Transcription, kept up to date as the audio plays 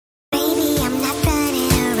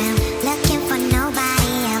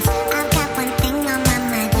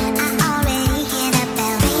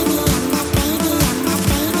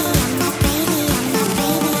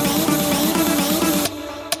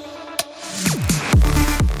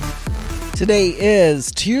Today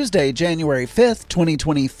is Tuesday, January 5th,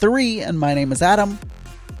 2023, and my name is Adam.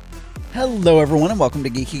 Hello everyone and welcome to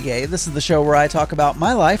Geeky Gay. This is the show where I talk about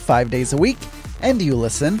my life 5 days a week, and you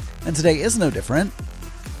listen, and today is no different.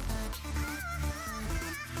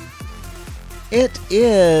 It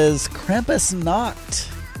is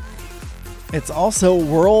Krampusnacht. It's also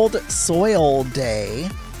World Soil Day.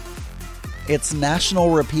 It's National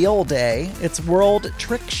Repeal Day. It's World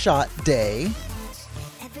Trick Shot Day.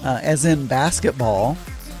 As in basketball.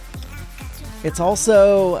 It's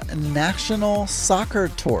also National Soccer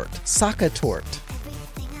Tort.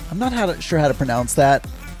 I'm not sure how to pronounce that.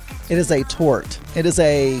 It is a tort. It is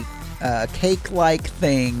a cake-like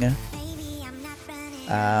thing.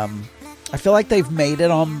 I feel like they've made it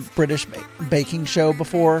on British Baking Show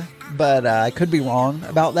before, but I could be wrong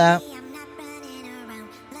about that.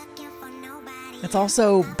 It's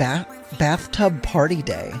also Bathtub Party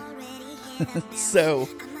Day. So...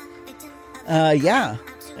 yeah,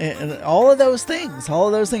 all of those things,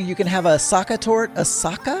 you can have a Sasha.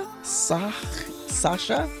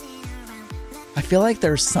 I feel like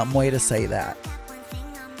there's some way to say that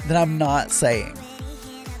I'm not saying,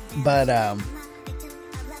 but,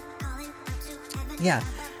 yeah,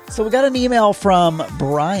 so we got an email from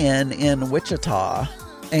Brian in Wichita,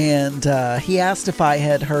 and, he asked if I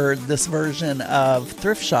had heard this version of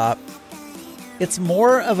Thrift Shop. It's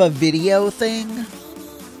more of a video thing.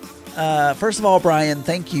 First of all, Brian,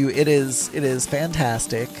 thank you. It is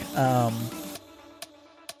fantastic.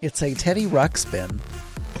 It's a Teddy Ruxpin.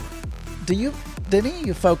 Do any of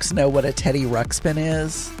you folks know what a Teddy Ruxpin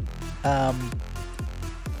is?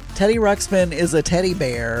 Teddy Ruxpin is a teddy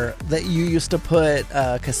bear that you used to put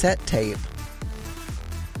cassette tape.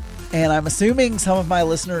 And I'm assuming some of my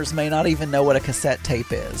listeners may not even know what a cassette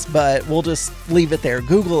tape is, but we'll just leave it there.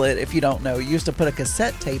 Google it if you don't know. You used to put a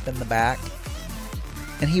cassette tape in the back,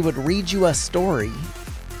 and he would read you a story,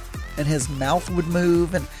 and his mouth would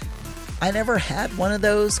move. And I never had one of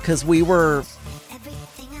those because I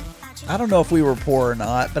don't know if we were poor or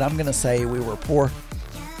not, but I'm going to say we were poor.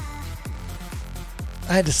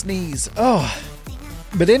 I had to sneeze. Oh,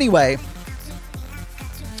 but anyway,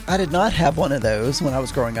 I did not have one of those when I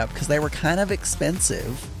was growing up because they were kind of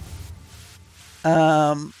expensive.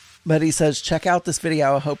 But he says, check out this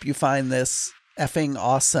video. I hope you find this effing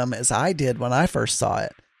awesome as I did when I first saw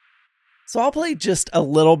it. So I'll play just a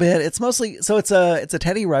little bit. It's mostly, so it's a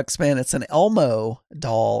Teddy Ruxpin. It's an Elmo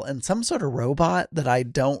doll and some sort of robot that I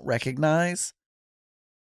don't recognize.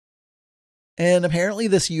 And apparently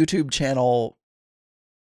this YouTube channel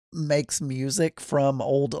makes music from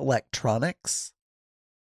old electronics.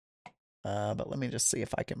 But let me just see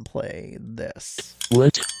if I can play this.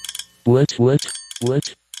 What?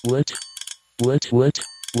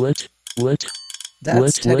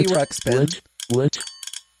 That's Teddy Ruxpin.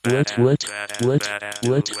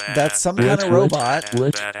 That's some kind of robot.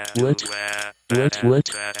 There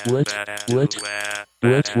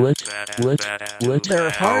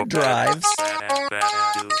are hard drives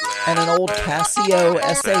and an old Casio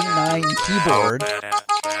SA9 keyboard.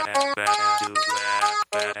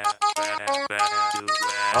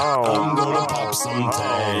 I'm gonna pop some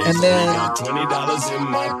tags. And then got $20 in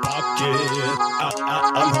my pocket.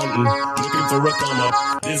 I'm hunting, looking for a come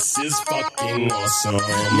up. This is fucking awesome.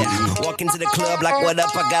 Now, walk into the club like, what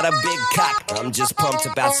up? I got a big cock. I'm just pumped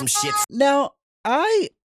about some shit. Now, I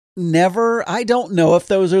don't know if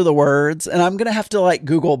those are the words, and I'm gonna have to like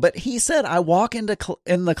Google. But he said, I walk in the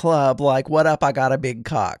club like, what up? I got a big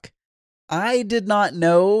cock. I did not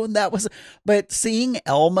know that was, but seeing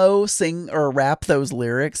Elmo sing or rap those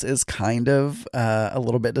lyrics is kind of a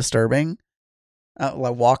little bit disturbing.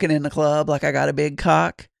 Like walking in the club like I got a big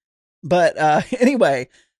cock. But anyway,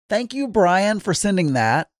 thank you, Brian, for sending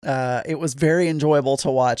that. It was very enjoyable to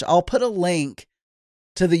watch. I'll put a link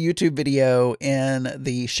to the YouTube video in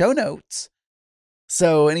the show notes.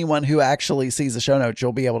 So anyone who actually sees the show notes,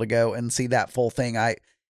 you'll be able to go and see that full thing.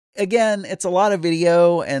 Again, it's a lot of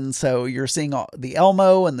video, and so you're seeing all the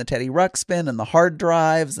Elmo and the Teddy Ruxpin and the hard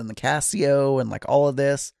drives and the Casio and like all of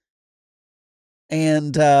this.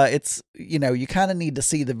 And it's, you kind of need to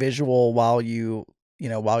see the visual while you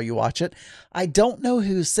watch it. I don't know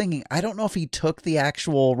who's singing. I don't know if he took the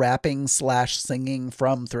actual rapping / singing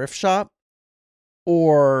from Thrift Shop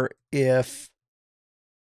or if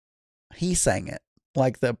he sang it,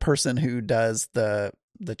 like the person who does the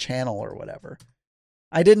channel or whatever.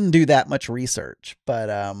 I didn't do that much research,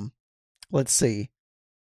 but let's see.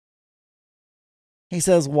 He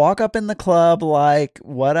says, walk up in the club like,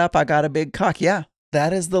 what up? I got a big cock. Yeah,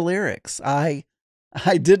 that is the lyrics. I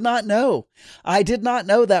I did not know. I did not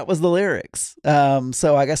know that was the lyrics.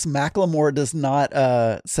 So I guess Macklemore does not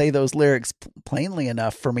say those lyrics plainly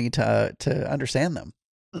enough for me to understand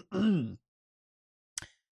them.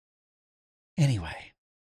 Anyway,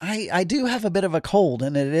 I do have a bit of a cold,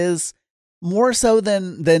 and it is more so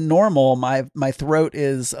than normal. My throat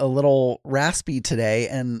is a little raspy today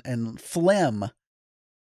and phlegm.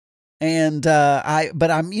 And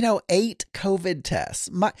I'm 8 COVID tests.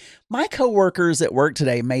 My coworkers at work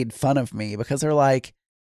today made fun of me because they're like,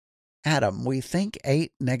 Adam, we think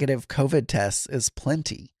 8 negative COVID tests is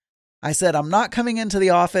plenty. I said, I'm not coming into the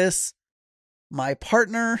office. My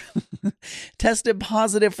partner tested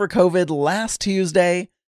positive for COVID last Tuesday.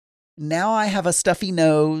 Now I have a stuffy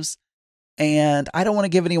nose and I don't want to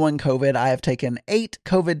give anyone COVID. I have taken 8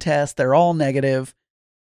 COVID tests. They're all negative,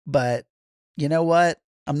 but you know what?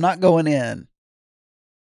 I'm not going in.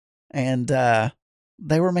 And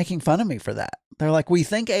they were making fun of me for that. They're like, we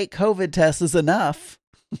think 8 COVID tests is enough.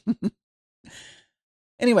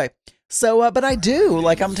 Anyway, so, but I do,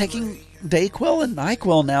 like, I'm taking Dayquil and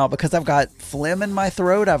NyQuil now because I've got phlegm in my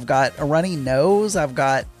throat. I've got a runny nose. I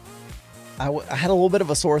had a little bit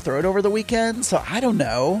of a sore throat over the weekend. So I don't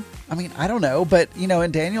know. I don't know. But,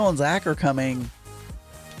 and Daniel and Zach are coming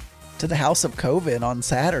to the House of COVID on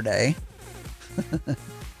Saturday.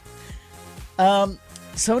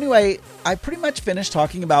 So anyway, I pretty much finished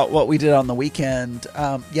talking about what we did on the weekend.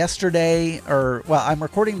 Yesterday, I'm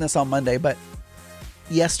recording this on Monday, but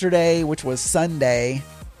yesterday, which was Sunday,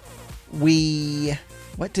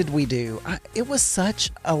 what did we do? It was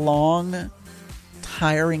such a long,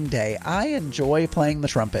 tiring day. I enjoy playing the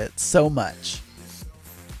trumpet so much.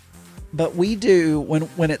 But we do,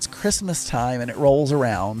 when it's Christmas time and it rolls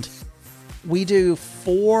around, we do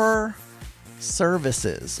 4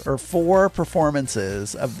 services or 4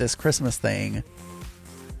 performances of this Christmas thing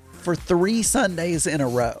for 3 Sundays in a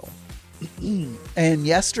row. And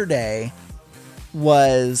yesterday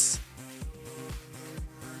was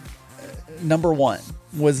number 1,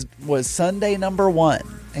 was Sunday number 1.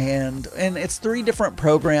 And it's 3 different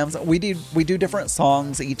programs. We do different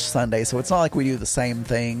songs each Sunday, so it's not like we do the same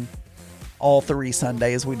thing all 3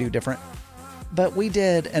 Sundays. We do different. But we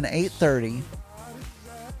did an 8:30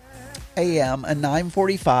 a.m., a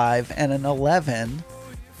 9:45, and an 11.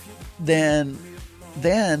 Then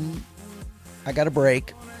I got a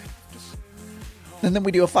break. And then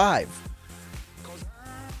we do a 5.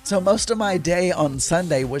 So most of my day on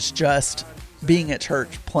Sunday was just being at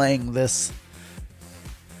church playing this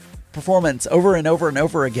performance over and over and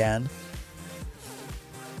over again.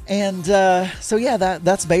 And so yeah,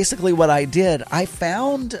 that's basically what I did. I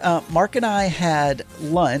found Mark and I had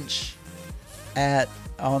lunch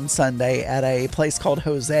on Sunday at a place called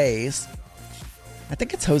Jose's. I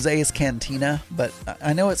think it's Jose's Cantina, but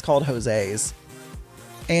I know it's called Jose's.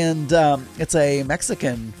 And it's a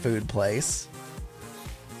Mexican food place.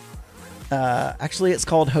 Actually, it's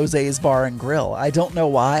called Jose's Bar and Grill. I don't know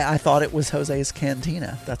why I thought it was Jose's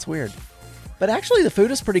Cantina. That's weird. But actually, the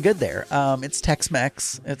food is pretty good there. It's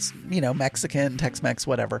Tex-Mex. It's, Mexican, Tex-Mex,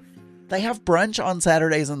 whatever. They have brunch on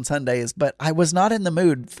Saturdays and Sundays, but I was not in the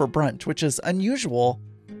mood for brunch, which is unusual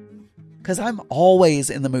because I'm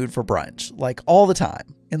always in the mood for brunch, like all the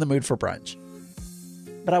time in the mood for brunch.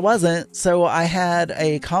 But I wasn't, so I had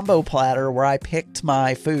a combo platter where I picked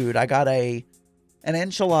my food. I got an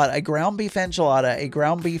enchilada, a ground beef enchilada, a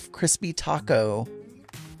ground beef crispy taco,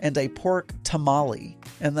 and a pork tamale.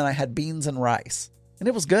 And then I had beans and rice. And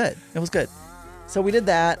it was good. It was good. So we did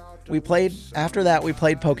that. After that, we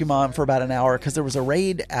played Pokemon for about an hour because there was a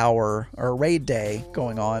raid hour or raid day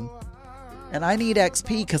going on. And I need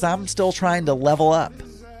XP because I'm still trying to level up.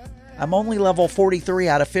 I'm only level 43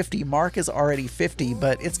 out of 50. Mark is already 50,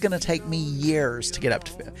 but it's going to take me years to get up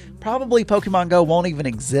to 50. Probably Pokemon Go won't even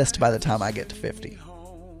exist by the time I get to 50.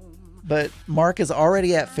 But Mark is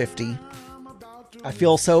already at 50. I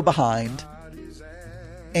feel so behind.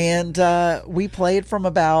 And we played from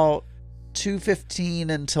about 2:15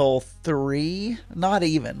 until 3. Not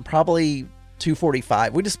even. Probably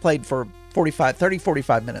 2:45. We just played for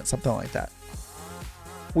 45 minutes, something like that.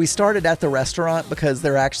 We started at the restaurant because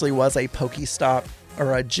there actually was a Pokestop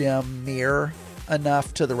or a gym near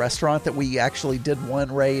enough to the restaurant that we actually did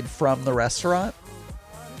one raid from the restaurant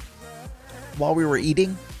while we were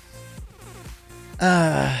eating.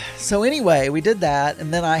 So anyway, we did that,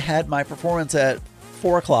 and then I had my performance at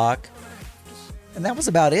 4 o'clock, and that was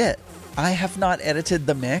about it. I have not edited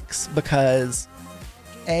the mix because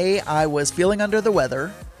I was feeling under the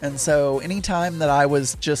weather, and so anytime that I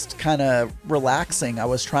was just kind of relaxing, I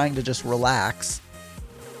was trying to just relax.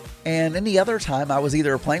 And any other time, I was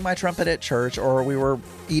either playing my trumpet at church or we were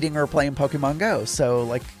eating or playing Pokemon Go. So,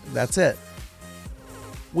 like, that's it.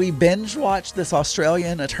 We binge watched this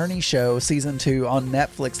Australian attorney show, season 2, on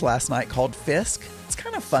Netflix last night called Fisk. It's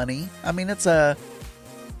kind of funny. I mean, it's a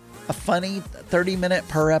funny 30-minute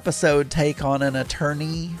per episode take on an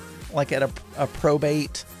attorney, like at a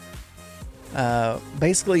probate,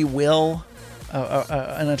 basically will,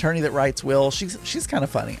 an attorney that writes will. She's kind of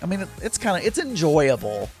funny. I mean, it's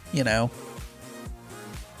enjoyable, you know.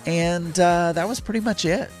 And that was pretty much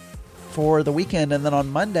it for the weekend. And then on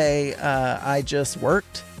Monday, I just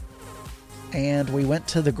worked and we went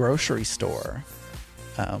to the grocery store.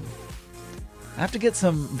 I have to get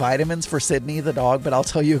some vitamins for Sydney, the dog, but I'll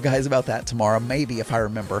tell you guys about that tomorrow, maybe, if I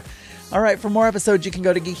remember. All right, for more episodes, you can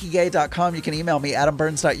go to geekygay.com. You can email me,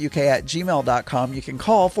 adamburns.uk@gmail.com. You can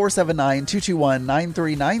call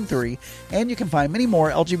 479-221-9393. And you can find many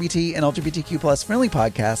more LGBT and LGBTQ plus friendly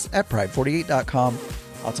podcasts at pride48.com.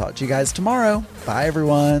 I'll talk to you guys tomorrow. Bye,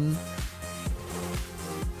 everyone.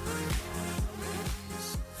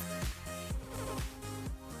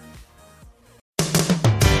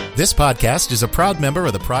 This podcast is a proud member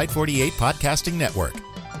of the Pride 48 Podcasting Network.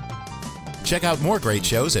 Check out more great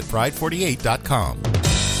shows at pride48.com.